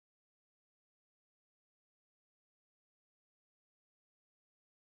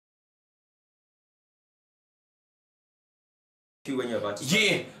When you're about to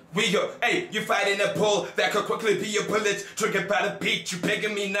yeah, we go. Hey, you fighting a bull that could quickly be a bullet. Triggered by the beat, you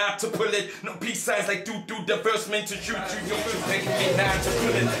begging me not to pull it. No peace signs like do the first man to shoot you. You begging me not to pull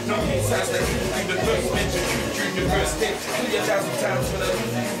it. No peace signs like do the first man to shoot you. The first hit 1,000 times when I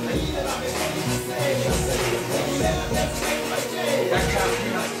lose you.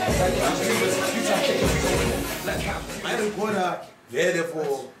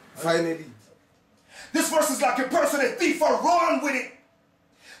 Therefore, finally. This verse is like a person, a thief, or run with it.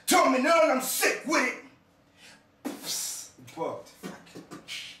 Terminal, I'm sick with it.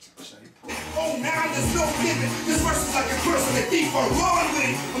 Oh, now there's no giving. This verse is like a person, a thief, or run with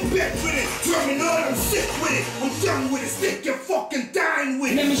it. I'm back with it. Terminal, I'm sick with it. I'm done with it. Stick, you're fucking dying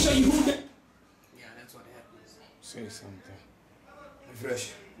with it. Let me show you who the... Yeah, that's what happens. Say something.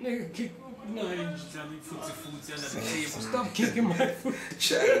 Refresh. Nigga, kick... No, you just tell me foot under the table. Stop kicking my foot.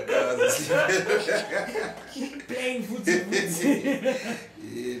 Shut up, guys. Keep playing foot.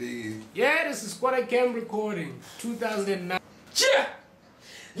 Yeah, this is Squad Cam recording, 2009. Yeah!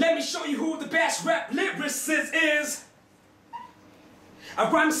 Let me show you who the best rap lyricist is. I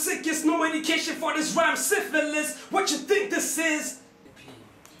rhyme sick, it's no indication for this rhyme syphilis. What you think this is?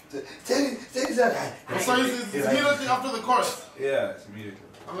 Tell me that. So it's immediately after the chorus? Yeah, it's immediately.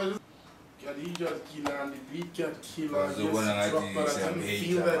 He just killer and the beat got killer. The one I drop, but I can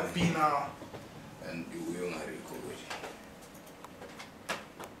feel that beat now. And you will not recover.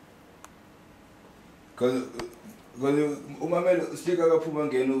 Because umamelo speaker kaphuma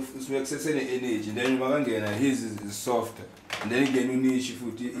ngena usuyakusesene energy then makangena his is softer and then again unishi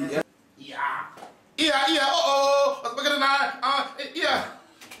futhi yeah what's bigger than yeah.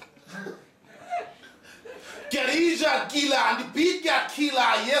 Get killer and the beat got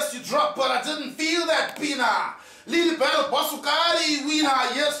killer. Yes, you dropped, but I didn't feel that pina. Little battle Bosukari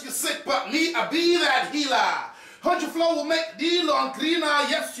winner. Yes, you're sick, but me, I be that healer. 100 flow will make deal on greener.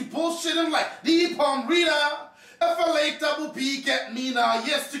 Yes, you bullshitting like deep palm reader. If I late double P get meaner.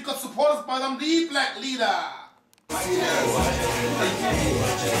 Yes, you could support us, but I'm the black leader. You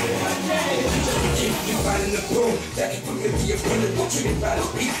fighting the bull that can quickly be a bullet. Don't trigger by the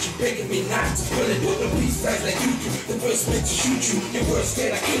beat, you begging me not to pull it. With no peace signs like you do. The first man to shoot you. Your words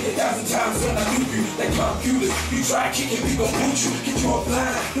scared, I kill 1,000 times when I loop you. Like computers, you try kicking, we gon' boot you. Get you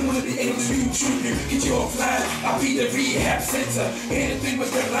offline, don't wanna be able to YouTube you. Get you offline, I'll be the rehab center. Anything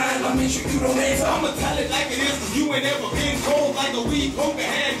with the line, I'll make sure you don't answer. I'ma tell it like it is, cause you ain't ever been cold. Like a weed poker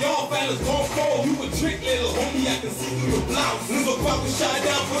hand, y'all fellas gon' fold. You a trick little homie, I can see through your blouse. Little fucking shot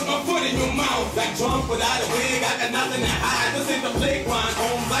down, put my foot in your mouth. Like Trump without a wig, I got nothing to hide. This ain't the playground,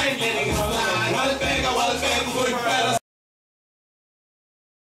 homes, I ain't letting it slide. Wallet bag, before you better.